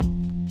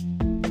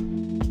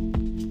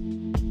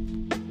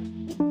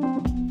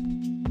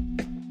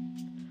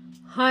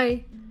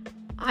Hi,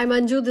 I'm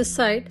Anju this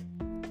side.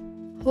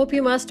 Hope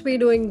you must be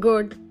doing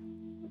good.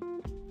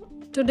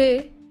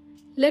 Today,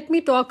 let me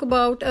talk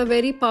about a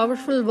very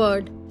powerful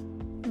word,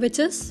 which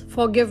is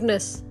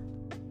forgiveness.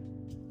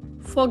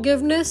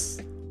 Forgiveness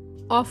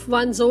of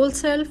one's old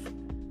self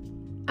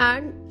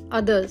and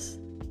others.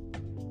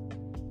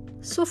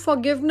 So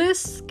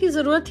forgiveness की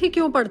ज़रूरत ही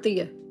क्यों पड़ती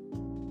है?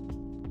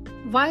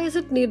 Why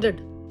is it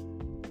needed?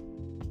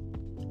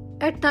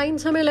 At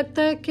times हमें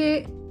लगता है कि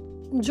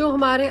जो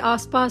हमारे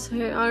आसपास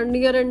हैं, our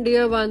near and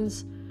dear ones,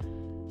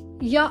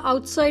 या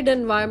outside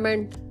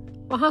environment,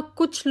 वहाँ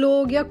कुछ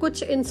लोग या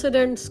कुछ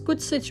incidents,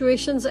 कुछ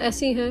situations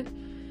ऐसी हैं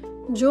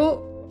जो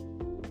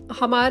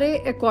हमारे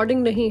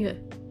according नहीं हैं.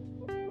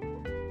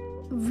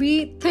 We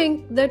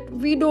think that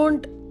we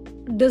don't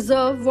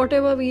deserve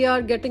whatever we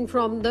are getting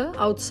from the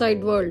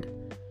outside world.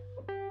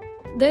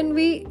 Then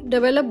we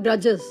develop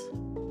grudges.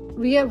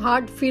 We have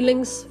hard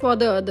feelings for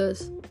the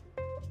others.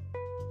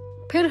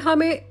 फिर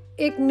हमें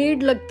एक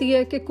नीड लगती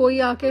है कि कोई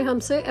आके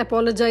हमसे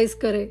अपोलोजाइज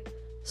करे,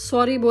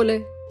 सॉरी बोले,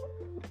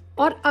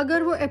 और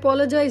अगर वो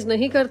अपोलोजाइज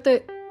नहीं करते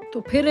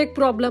तो फिर एक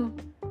प्रॉब्लम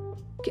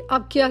कि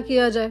अब क्या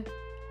किया जाए.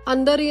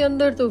 अंदर ही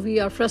अंदर तो we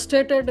are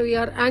frustrated, we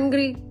are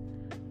angry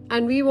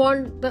and we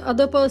want the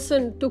other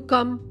person to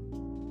come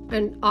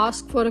and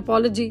ask for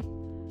apology.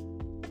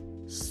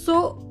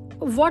 So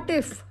what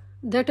if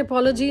that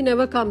apology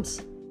never comes?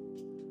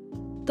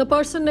 The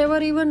person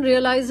never even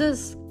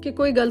realizes कि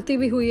कोई गलती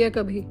भी हुई है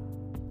कभी.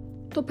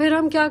 तो फिर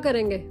हम क्या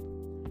करेंगे?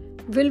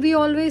 Will we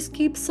always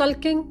keep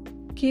sulking,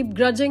 keep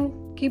grudging,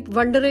 keep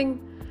wondering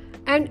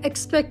and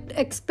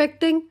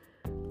expecting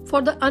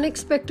for the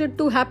unexpected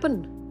to happen?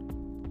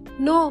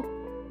 No,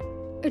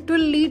 it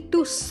will lead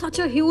to such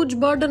a huge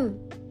burden.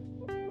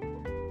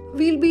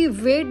 We'll be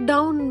weighed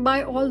down by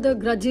all the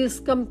grudges,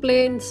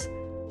 complaints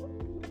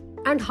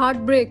and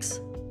heartbreaks.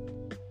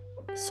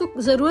 So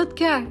ज़रूरत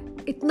क्या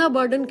है इतना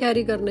burden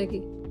carry करने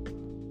की?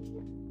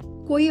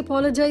 कोई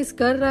apologize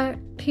कर रहा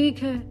है, ठीक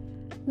है,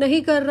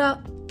 नहीं कर रहा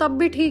तब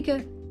भी ठीक है.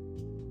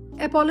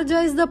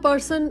 Apologize the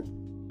person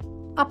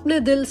अपने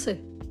दिल से,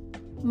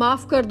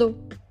 माफ कर दो,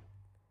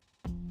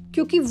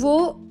 क्योंकि वो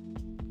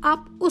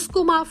आप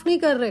उसको माफ नहीं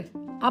कर रहे,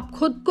 आप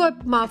खुद को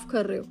माफ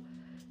कर रहे हो.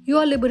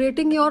 You are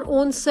liberating your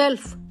own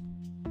self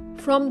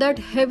from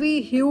that heavy,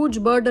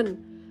 huge burden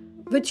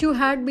which you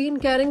had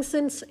been carrying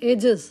since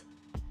ages.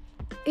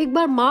 एक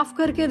बार माफ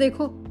करके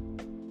देखो.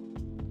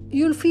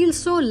 You'll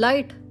feel so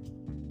light.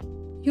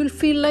 You'll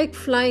feel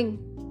like flying.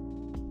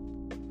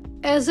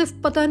 As if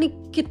पता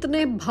नहीं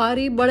कितने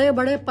भारी बड़े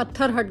बड़े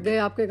पत्थर हट गए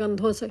आपके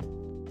कंधों से.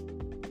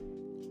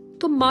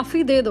 तो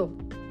माफी दे दो,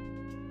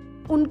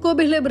 उनको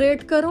भी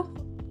लिबरेट करो,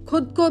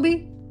 खुद को भी,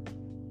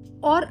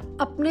 और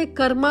अपने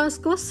कर्मास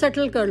को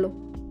सेटल कर लो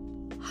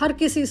हर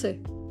किसी से.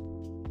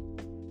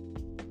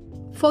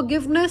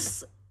 Forgiveness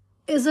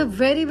is a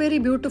very very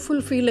beautiful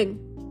feeling.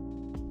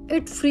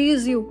 It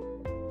frees you.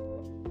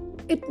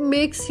 It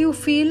makes you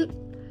feel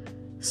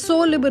so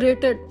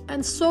liberated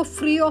and so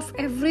free of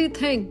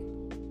everything.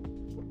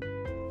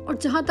 और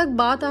जहां तक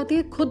बात आती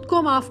है खुद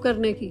को माफ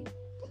करने की,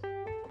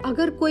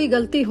 अगर कोई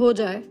गलती हो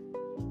जाए,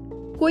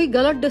 कोई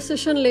गलत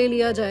डिसीजन ले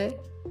लिया जाए,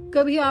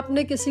 कभी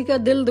आपने किसी का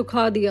दिल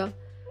दुखा दिया,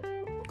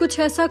 कुछ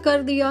ऐसा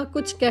कर दिया,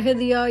 कुछ कह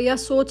दिया या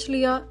सोच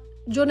लिया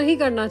जो नहीं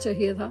करना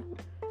चाहिए था,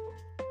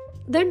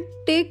 then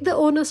take the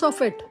onus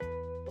of it.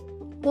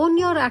 Own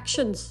your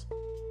actions.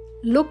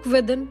 Look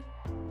within.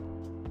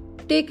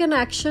 Take an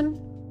action,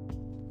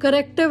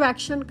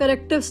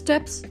 corrective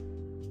steps,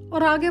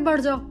 और आगे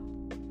बढ़ जाओ.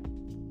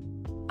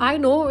 I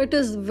know it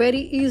is very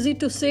easy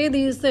to say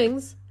these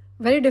things,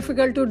 very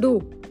difficult to do,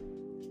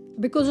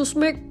 because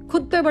उसमें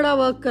खुद पे बड़ा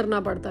work करना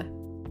पड़ता है.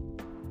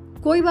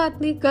 कोई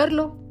बात नहीं, कर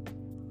लो.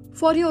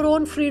 For your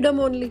own freedom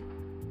only,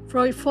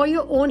 for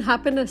your own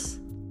happiness.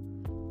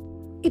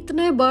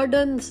 इतने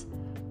burdens,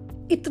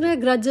 इतने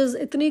grudges,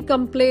 इतनी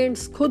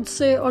complaints खुद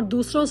से और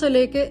दूसरों से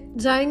लेके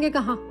जाएंगे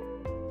कहाँ?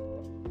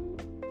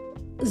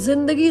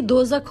 जिंदगी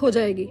दोज़ख हो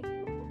जाएगी.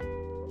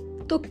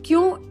 तो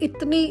क्यों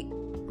इतनी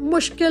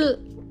मुश्किल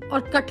और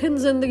कठिन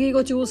जिंदगी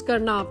को चूज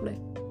करना आपने?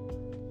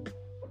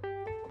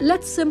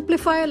 Let's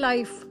simplify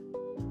life.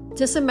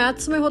 जैसे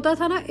मैथ्स में होता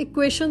था ना,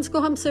 इक्वेशंस को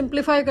हम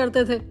सिंप्लीफाई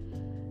करते थे.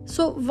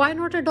 So why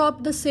not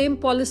adopt the same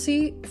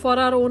policy for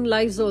our own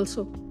lives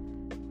also?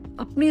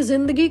 अपनी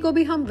जिंदगी को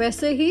भी हम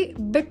वैसे ही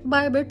बिट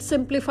बाय बिट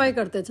सिंप्लीफाई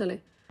करते चले,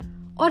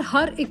 और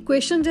हर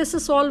इक्वेशन जैसे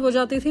सॉल्व हो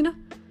जाती थी ना,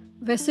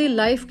 वैसे ही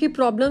लाइफ की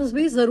प्रॉब्लम्स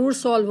भी जरूर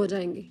सॉल्व हो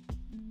जाएंगी.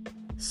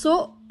 सो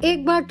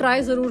एक बार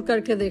ट्राई जरूर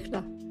करके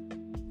देखना.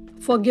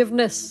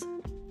 Forgiveness,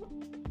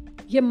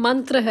 ये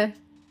मंत्र है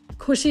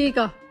खुशी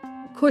का,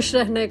 खुश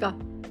रहने का,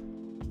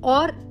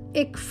 और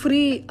एक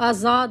फ्री,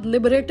 आजाद,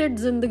 लिबरेटेड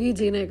जिंदगी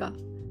जीने का.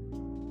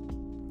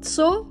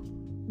 So,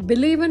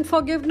 believe in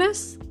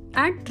forgiveness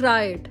and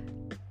try it.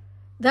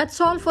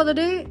 That's all for the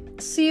day.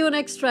 See you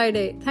next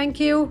Friday. Thank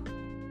you.